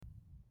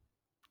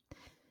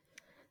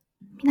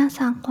皆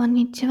さんこん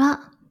にち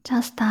は。ジ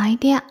ャストアイ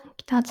デア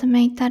北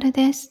爪至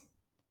です。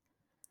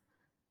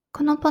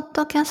このポッ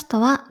ドキャス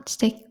トは知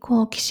的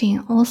好奇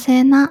心旺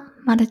盛な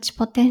マルチ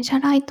ポテンシ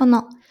ャライト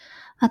の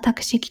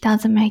私北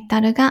爪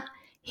至が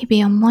日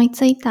々思い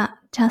つい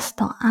たジャス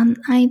トアン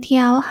アイ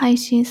デアを配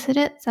信す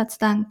る雑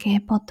談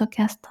系ポッド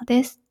キャスト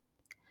です。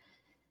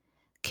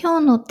今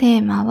日のテ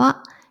ーマ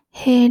は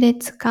並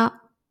列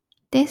化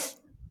で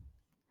す。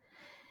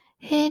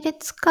並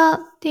列化っ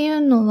てい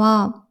うの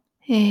は、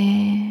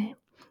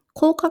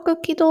広角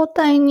機動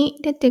隊に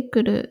出て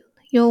くる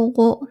用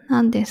語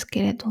なんです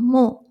けれど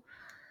も、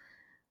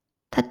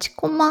立ち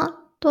コマ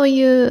と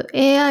いう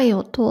AI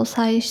を搭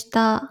載し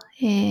た、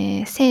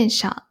戦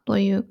車と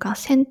いうか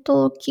戦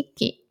闘機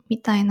器み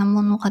たいな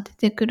ものが出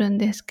てくるん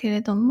ですけ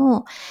れど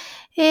も、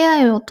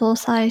AI を搭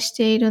載し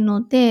ている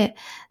ので、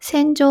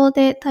戦場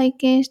で体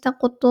験した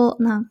こと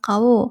なんか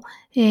を、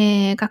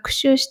学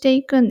習して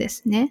いくんで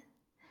すね。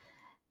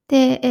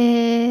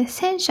で、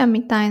戦車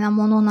みたいな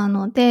ものな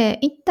ので、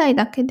1体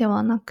だけで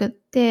はなくっ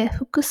て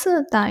複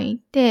数体い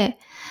て、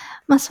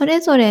それ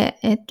ぞれ、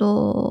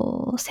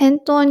戦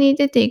闘に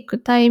出ていく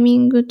タイミ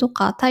ングと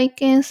か、体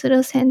験す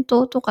る戦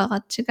闘とかが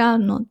違う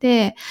の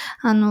で、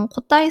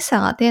個体差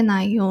が出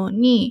ないよう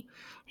に、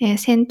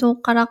戦闘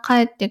から帰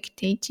ってき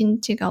て1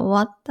日が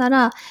終わった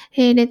ら、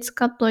並列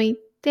化とい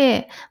っ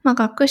て、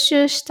学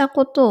習した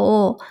こ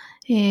とを、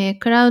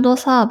クラウド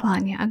サーバ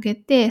ーに上げ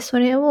て、そ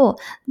れを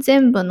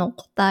全部の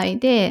個体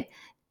で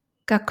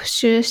学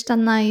習した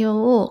内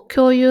容を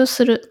共有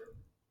する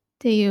っ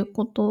ていう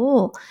こと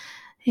を、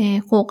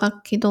広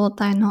角機動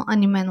隊のア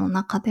ニメの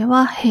中で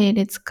は並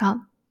列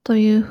化と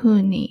いうふ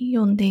うに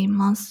呼んでい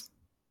ます。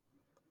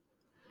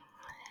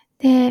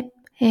で、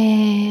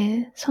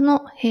そ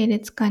の並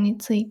列化に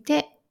つい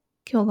て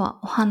今日は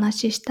お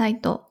話しした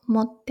いと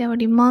思ってお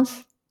りま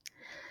す。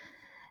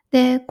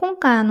で、今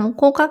回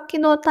広角機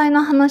動隊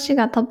の話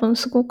が多分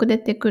すごく出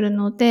てくる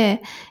の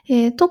で、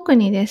特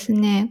にです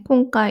ね、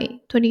今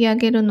回取り上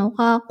げるの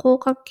が広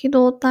角機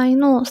動隊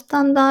のス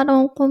タンダーロ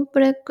ンコン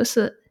プレック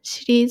ス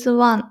シリーズ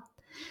1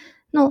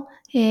の、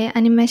ア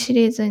ニメシ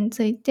リーズに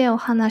ついてお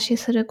話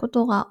しするこ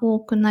とが多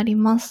くなり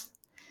ます。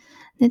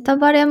ネタ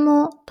バレ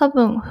も多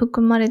分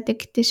含まれて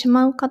きてし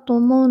まうかと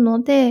思う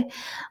ので、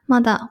ま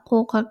だ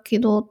広角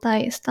機動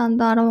隊スタン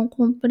ダーロン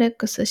コンプレッ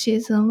クスシ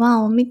ーズン1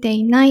を見て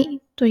いな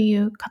いとい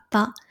う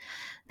方、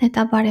ネ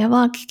タバレ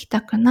は聞き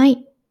たくな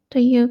いと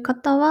いう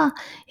方は、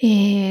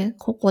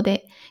ここ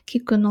で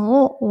聞く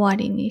のを終わ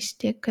りにし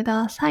てく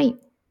ださい。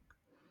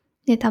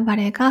ネタバ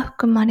レが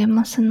含まれ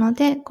ますの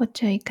でご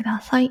注意くだ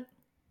さい。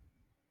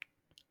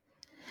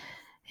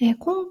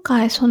今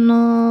回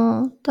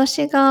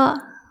私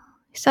が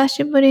久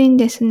しぶりに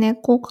ですね、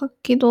広角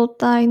機動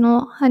隊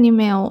のアニ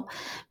メを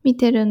見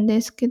てるんで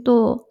すけ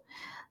ど、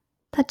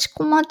立ち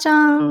こまち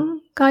ゃ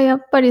んがや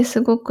っぱり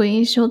すごく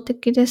印象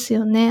的です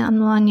よね、あ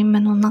のアニメ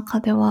の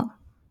中では。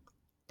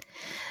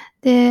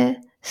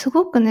で、す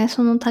ごくね、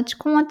その立ち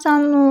こまちゃ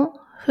んの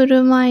振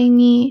る舞い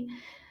に、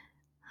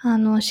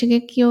刺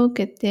激を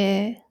受け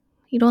て、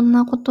いろん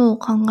なことを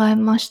考え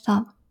まし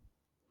た。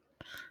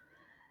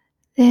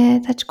で、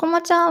立ちこ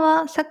まちゃん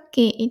はさっ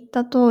き言っ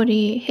た通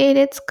り、並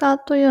列化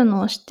という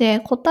のをして、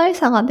個体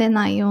差が出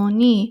ないよう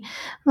に、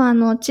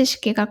知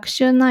識学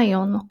習内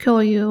容の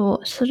共有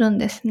をするん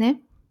です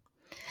ね。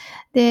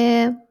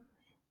で、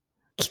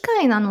機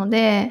械なの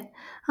で、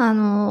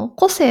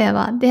個性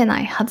は出な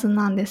いはず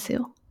なんです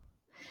よ。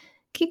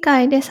機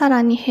械でさ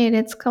らに並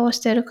列化をし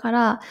てるか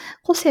ら、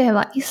個性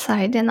は一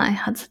切出ない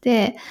はず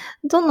で、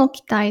どの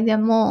機体で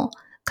も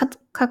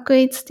確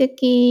率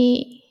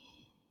的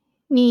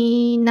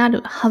にな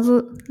るは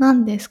ずな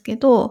んですけ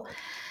ど、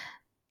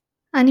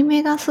アニ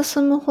メが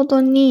進むほ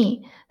ど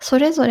に、そ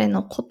れぞれ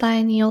の個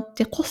体によっ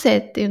て個性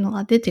っていうの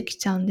が出てき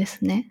ちゃうんで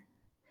すね。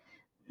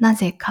な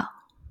ぜか。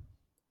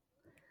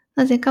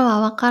なぜか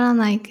はわから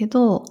ないけ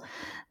ど、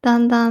だ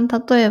んだん例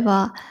え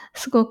ば、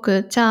すご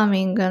くチャー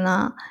ミング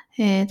な、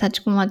立ち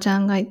こまちゃ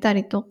んがいた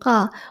りと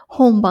か、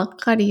本ばっ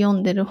かり読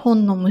んでる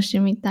本の虫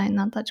みたい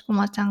な立ちこ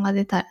まちゃんが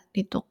出た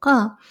りと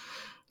か、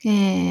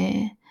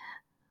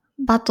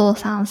バトー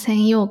さん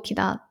専用機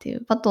だってい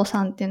う、バトー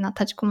さんっていうのは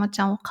立ちこま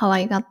ちゃんを可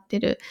愛がって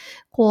る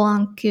公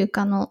安休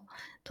暇の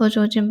登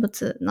場人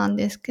物なん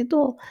ですけ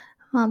ど、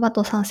バ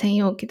トーさん専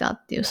用機だ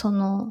っていうそ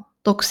の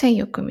独占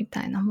欲み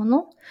たいなも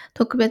の、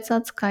特別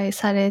扱い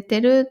されて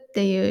るっ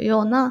ていう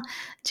ような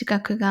自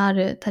覚があ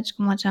る立ち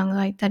こまちゃん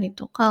がいたり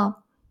と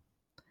か、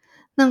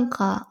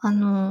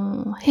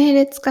並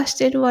列化し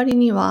てる割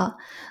には、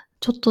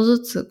ちょっとず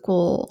つ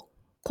個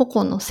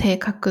々の性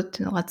格って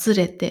いうのがず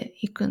れて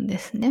いくんで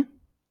すね。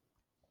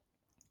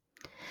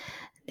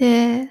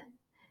で、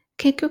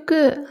結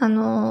局、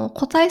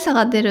個体差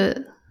が出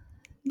る。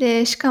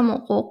で、しか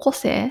も個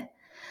性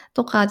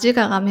とか自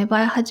我が芽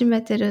生え始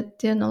めてるっ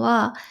ていうの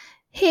は、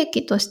兵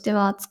器として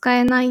は使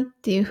えないっ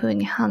ていう風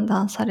に判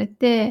断され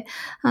て、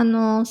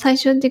最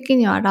終的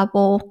にはラ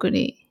ボ送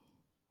り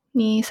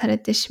にされ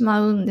てし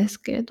まうんで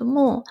すけれど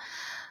も、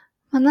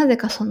なぜ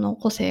かその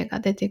個性が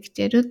出てき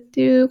てるっ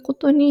ていうこ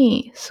と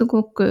に、す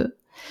ごく、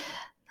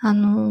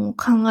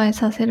考え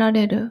させら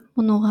れる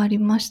ものがあり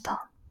まし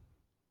た。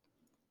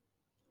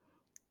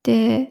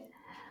で、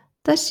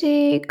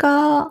私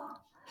が、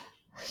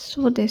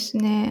そうです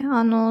ね、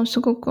す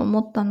ごく思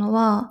ったの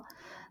は、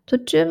途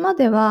中ま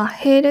では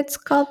並列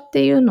化っ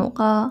ていうの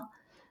が、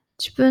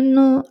自分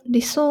の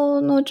理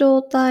想の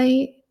状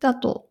態だ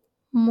と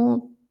思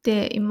っ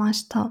ていま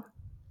した。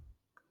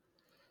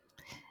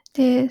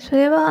で、そ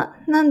れは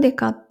なんで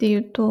かってい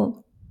う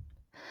と、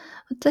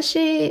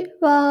私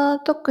は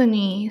特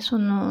に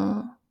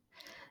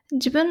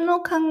自分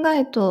の考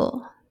え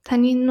と他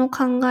人の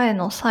考え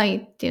の差異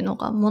っていうの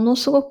がもの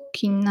すごく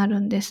気になる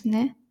んです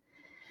ね。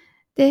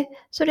で、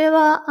それ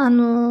は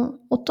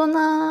大人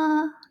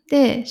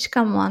で、し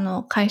か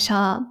も会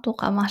社と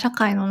か、社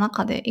会の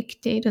中で生き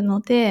ているの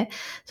で、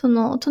そ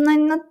の大人に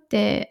なっ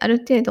てある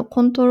程度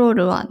コントロー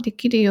ルはで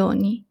きるよう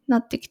にな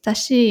ってきた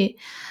し、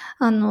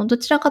ど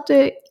ちらかと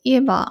い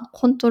えば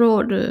コントロ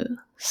ール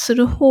す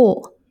る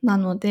方な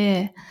の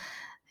で、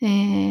え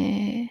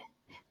ー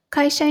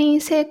会社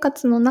員生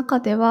活の中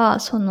では、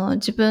その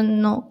自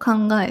分の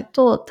考え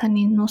と他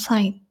人の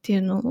差異ってい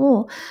うの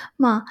を、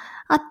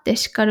あって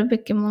叱るべ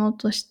きもの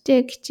とし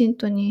てきちん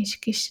と認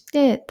識し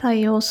て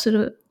対応す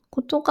る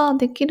ことが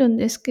できるん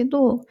ですけ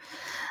ど、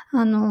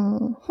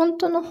本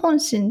当の本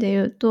心で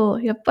言う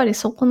と、やっぱり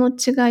そこの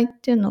違いっ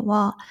ていうの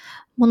は、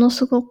もの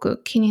すご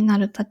く気にな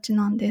るたち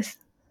なんです。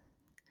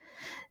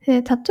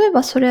で、例え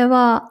ばそれ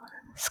は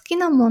好き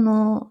なも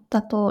の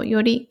だと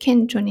より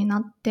顕著にな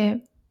っ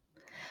て、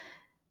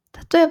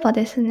例えば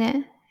です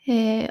ね、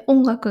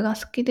音楽が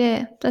好き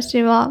で、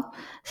私は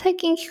最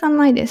近聞か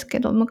ないですけ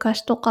ど、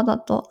昔とかだ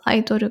とア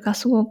イドルが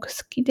すごく好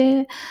き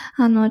で、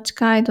地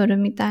下アイドル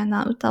みたい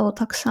な歌を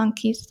たくさん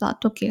聴いてた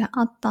時が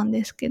あったん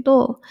ですけ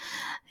ど、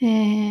え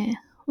ー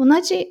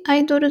同じア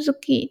イドル好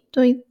き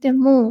といって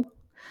も、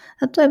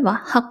例えば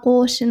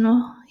箱推し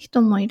の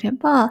人もいれ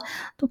ば、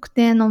特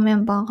定のメ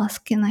ンバーが好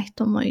きな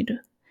人もい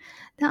る。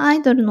で、ア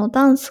イドルの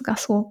ダンスが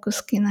すごく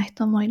好きな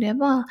人もいれ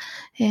ば、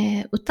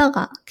歌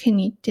が気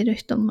に入ってる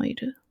人もい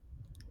る。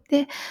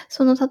で、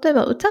例え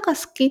ば歌が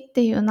好きっ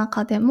ていう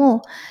中で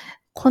も、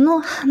この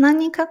鼻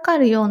にかか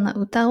るような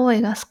歌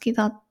声が好き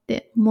だっ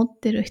て思っ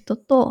てる人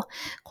と、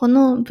こ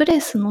のブ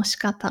レスの仕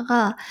方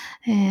が、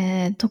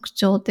特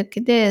徴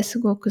的です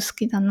ごく好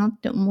きだなっ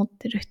て思っ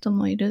てる人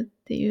もいる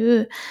ってい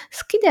う、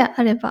好きで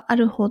あればあ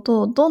るほ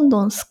ど、どん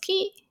どん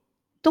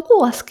ど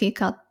こが好き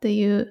かって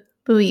いう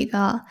部位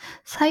が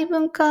細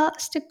分化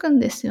していくん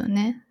ですよ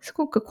ね。す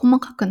ごく細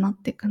かくな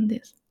っていくん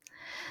です。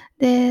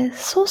で、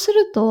そうす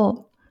る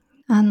と、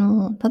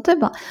例え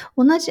ば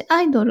同じ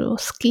アイドルを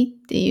好き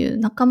っていう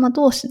仲間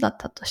同士だっ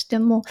たとして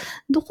も、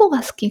どこ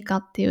が好きか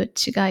っていう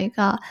違い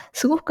が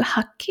すごく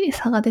はっきり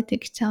差が出て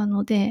きちゃう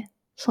ので、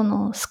そ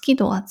の好き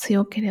度が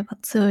強ければ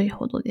強い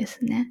ほどで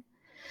すね。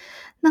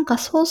なんか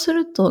そうす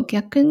ると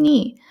逆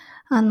に、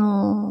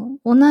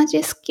同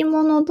じ好き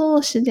者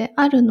同士で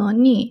あるの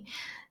に、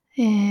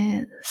好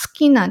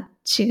きな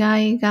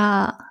違い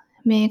が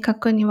明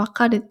確に分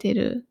かれて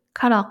る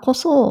からこ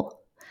そ、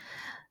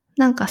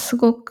なんかす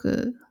ご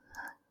く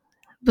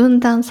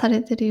分断さ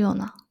れてるよう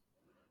な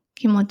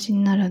気持ち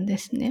になるんで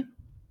すね。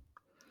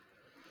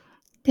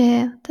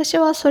で、私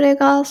はそれ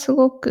がす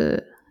ご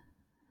く、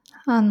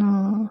あ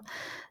の、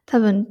多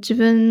分自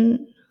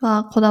分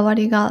はこだわ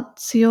りが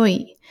強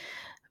い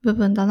部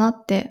分だな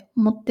って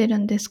思ってる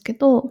んですけ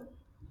ど、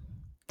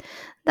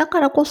だ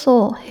からこ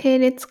そ並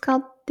列化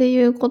って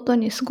いうこと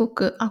にすご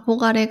く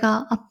憧れ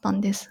があった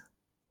んです。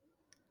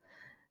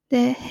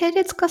で、並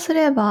列化す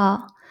れ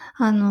ば、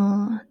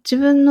自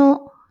分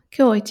の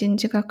今日一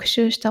日学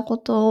習したこ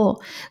とを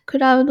ク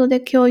ラウドで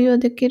共有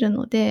できる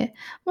ので、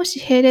も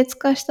し並列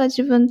化した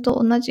自分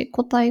と同じ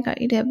個体が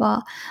いれ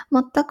ば、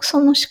全くそ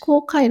の思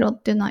考回路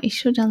っていうのは一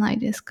緒じゃない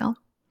ですか。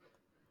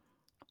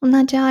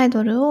同じアイ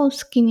ドルを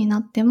好きにな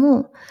って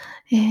も、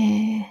え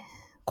ー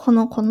こ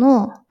の子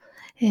の、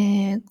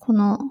こ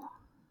の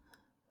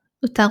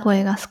歌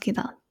声が好き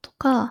だと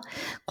か、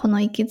こ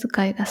の息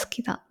遣いが好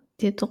きだっ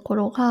ていうとこ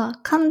ろが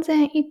完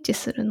全一致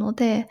するの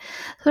で、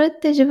それっ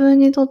て自分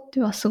にとって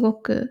はすご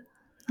く、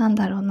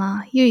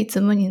唯一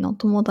無二の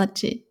友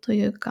達と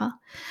いうか、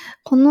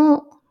こ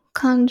の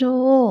感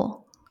情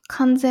を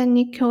完全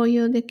に共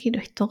有でき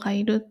る人が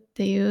いるっ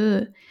てい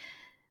う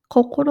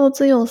心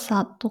強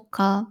さと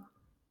か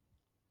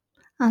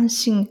安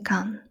心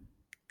感、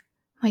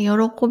喜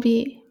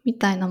びみ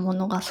たいなも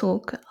のがす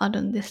ごくあ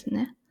るんです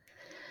ね。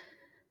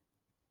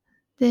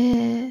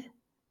で、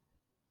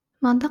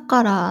だ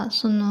から、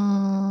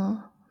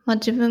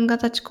自分が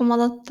立ちこま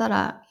だった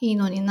らいい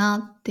のに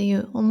なってい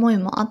う思い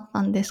もあっ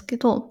たんですけ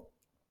ど、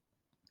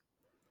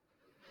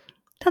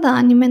ただ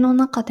アニメの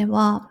中で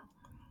は、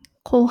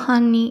後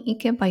半に行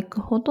けば行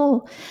くほ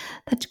ど、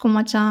立ちこ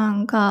まちゃ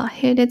んが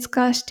並列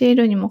化してい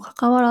るにもか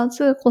かわら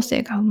ず、個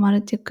性が生ま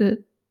れてい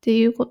くって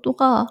いうこと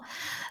が、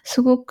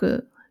すご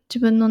く自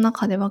分の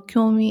中では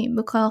興味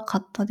深か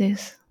ったで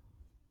す。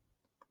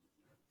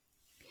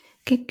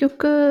結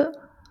局、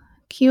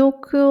記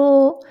憶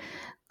を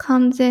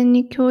完全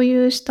に共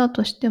有した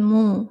として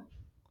も、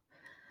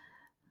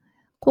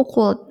個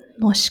々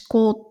の思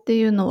考って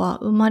いうのは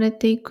生まれ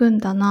ていくん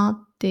だ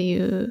なってい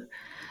う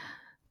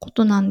こ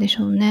となんでし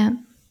ょう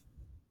ね。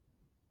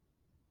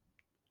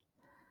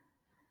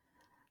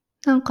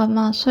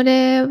そ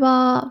れ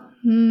は、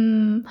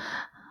並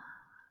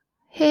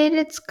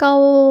列化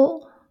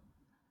を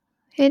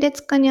並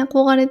列化に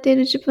憧れてい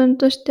る自分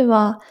として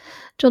は、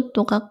ちょっ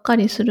とがっか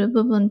りする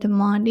部分で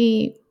もあ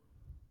り、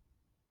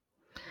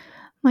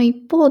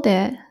一方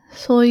で、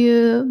そう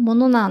いうも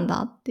のなん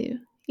だってい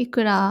う、い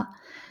くら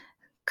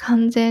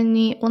完全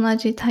に同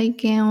じ体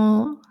験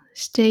を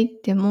してい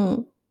って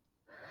も、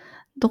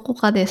どこ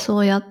かでそ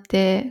うやっ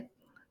て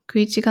食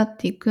い違っ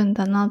ていくん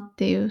だなっ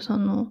ていう、ち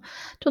ょ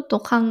っと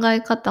考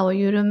え方を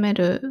緩め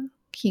る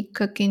きっ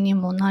かけに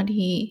もな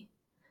り、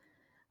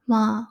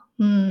が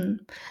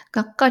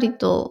っかり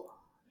と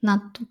納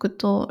得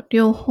と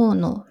両方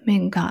の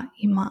面が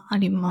今あ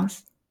りま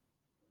す。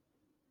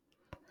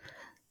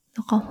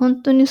だから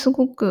本当にす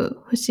ご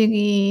く不思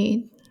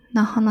議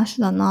な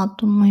話だな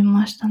と思い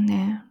ました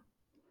ね。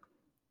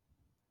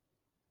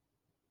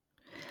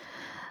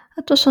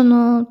あと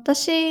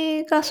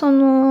私が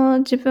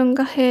自分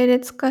が並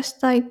列化し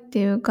たいって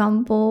いう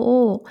願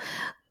望を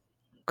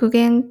具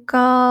現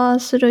化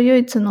する唯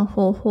一の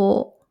方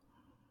法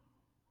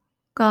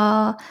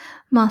が、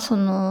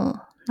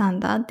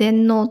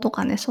電脳と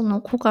かね、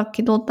光学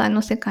機動隊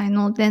の世界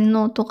の電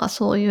脳とか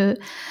そういう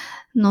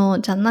の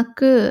じゃな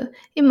く、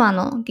今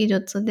の技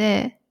術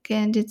で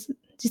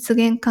実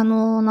現可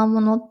能な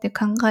ものって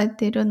考え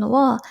ているの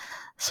は、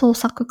創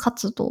作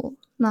活動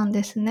なん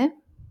ですね。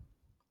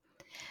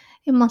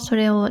今そ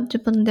れを自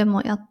分で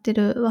もやって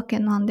るわけ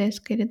なんで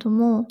すけれど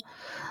も、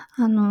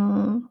あ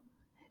の、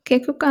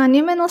結局ア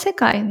ニメの世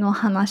界の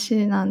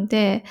話なん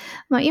で、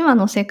今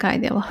の世界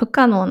では不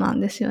可能なん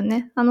ですよ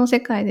ね。あの世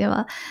界で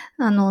は、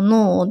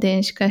脳を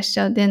電子化しち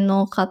ゃう電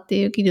脳化って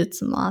いう技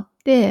術もあっ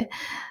て、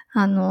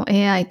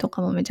AI と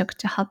かもめちゃく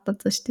ちゃ発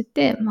達して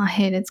て、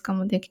並列化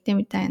もできて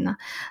みたいな、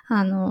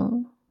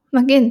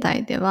現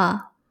代で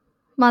は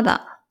ま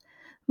だ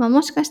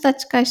もしかしたら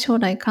近い将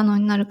来可能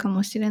になるか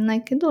もしれな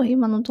いけど、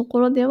今のと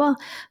ころでは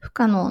不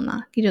可能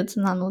な技術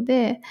なの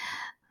で、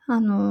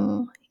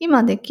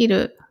今でき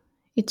る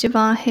一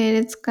番並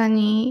列化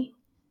に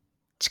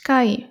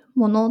近い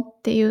もの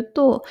っていう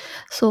と、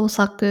創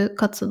作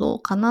活動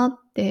かなっ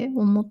て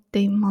思って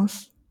いま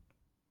す。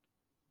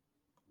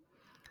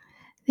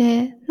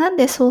で、なん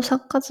で創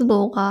作活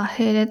動が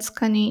並列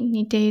化に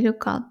似ている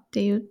かっ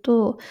ていう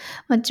と、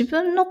自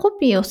分のコ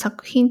ピーを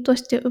作品と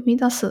して生み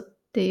出す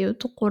っていう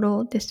とこ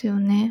ろですよ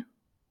ね。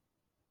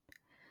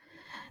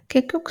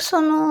結局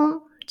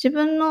自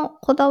分の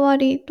こだわ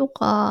りと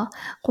か、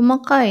細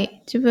か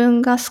い自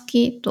分が好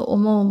きと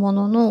思うも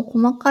のの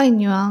細かい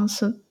ニュアン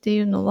スって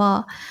いうの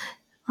は、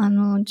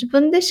自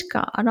分でし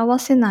か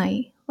表せな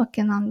いわ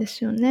けなんで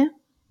すよね。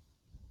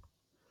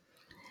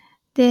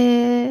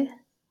で、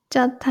じ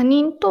ゃあ他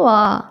人と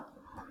は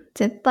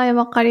絶対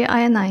分かり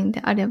合えないん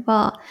であれ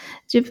ば、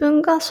自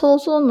分が創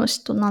造主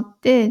となっ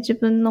て自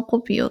分の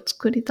コピーを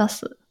作り出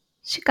す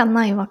しか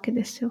ないわけ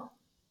ですよ。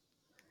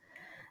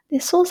で、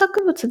創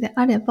作物で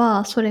あれ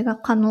ばそれが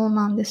可能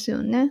なんです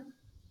よね。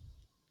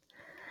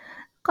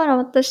から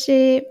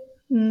私、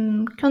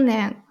去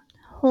年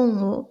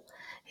本を、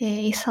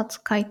一冊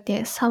書い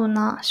て、サウ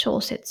ナ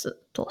小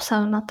説とサ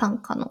ウナ短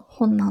歌の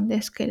本なん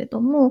ですけれ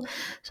ども、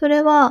そ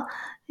れは、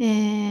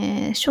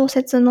小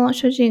説の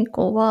主人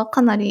公は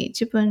かなり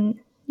自分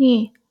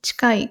に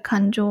近い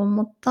感情を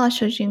持った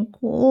主人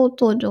公を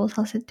登場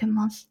させて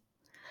ます。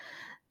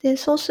で、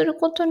そうする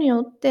ことに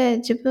よって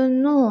自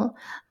分の、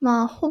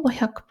ほぼ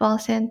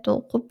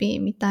100%コピ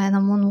ーみたい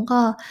なもの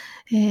が、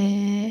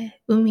生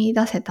み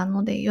出せた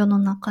ので、世の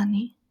中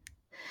に。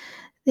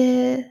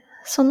で、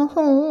その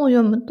本を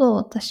読むと、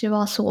私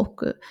はすご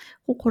く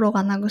心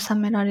が慰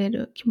められ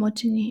る気持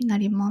ちにな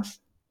りま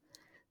す。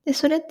で、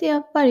それってや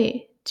っぱ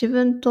り自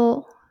分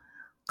と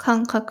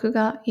感覚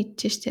が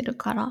一致してる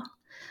から、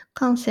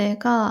感性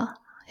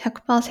が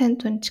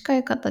100%に近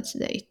い形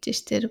で一致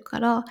してるか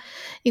ら、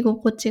居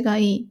心地が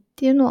いいっ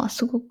ていうのは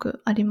すご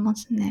くありま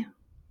すね。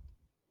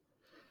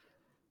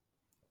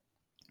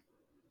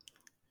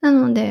な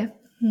ので、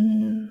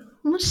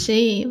も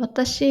し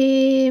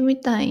私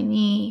みたい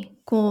に、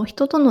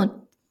人と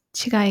の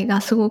違い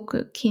がすご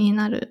く気に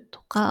なると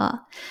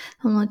か、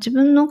自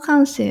分の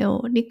感性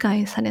を理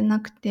解されな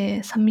く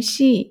て寂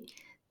しいっ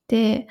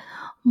て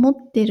思っ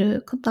て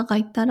る方が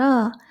いた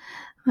ら、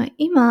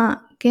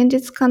今、現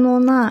実可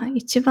能な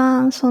一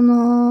番そ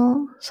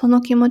の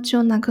気持ち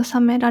を慰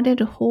められ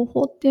る方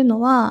法っていうの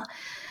は、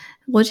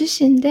ご自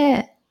身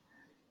で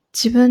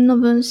自分の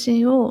分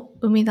身を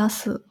生み出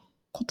す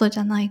ことじ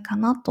ゃないか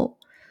なと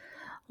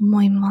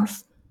思いま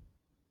す。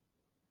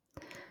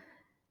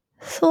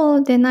そ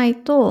うでな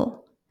い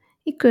と、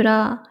いく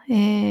ら、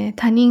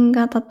他人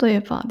が例え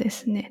ばで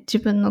すね、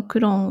自分のク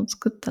ローンを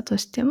作ったと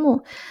して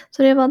も、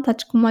それは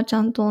立駒ち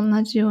ゃんと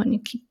同じよう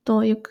にきっ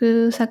と行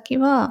く先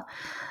は、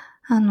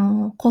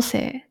個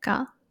性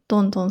が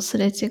どんどんす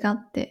れ違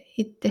って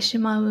いってし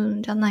まう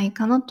んじゃない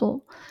かな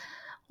と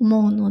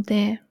思うの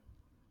で、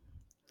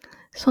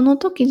その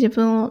時自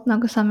分を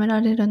慰め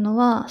られるの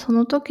は、そ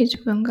の時自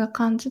分が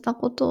感じた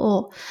こと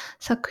を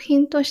作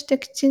品として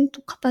きちん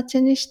と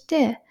形にし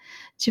て、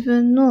自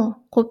分の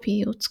コ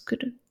ピーを作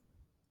るっ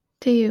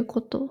ていう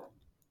こと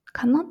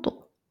かな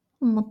と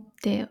思っ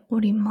てお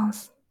りま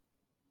す。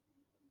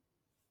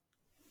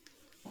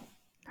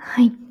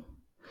はい。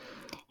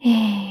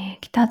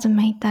北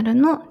爪イタル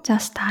の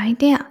Just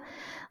Idea。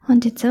本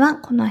日は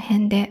この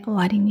辺で終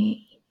わり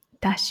にい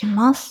たし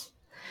ます。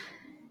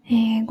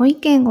ご意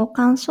見ご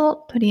感想、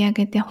取り上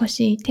げてほ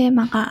しいテー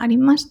マがあり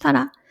ました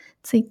ら、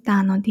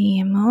Twitter の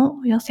DM を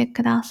お寄せ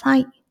くださ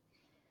い。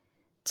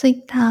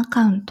Twitter ア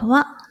カウント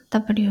は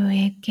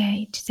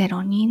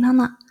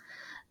WAK1027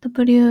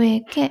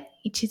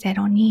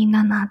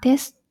 WAK1027 で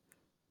す。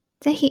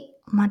ぜひ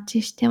お待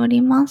ちしてお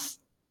ります。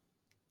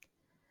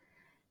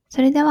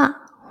それで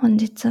は本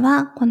日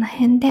はこの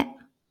辺で、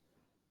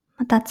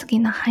また次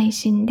の配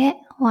信で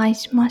お会い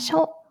しまし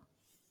ょう。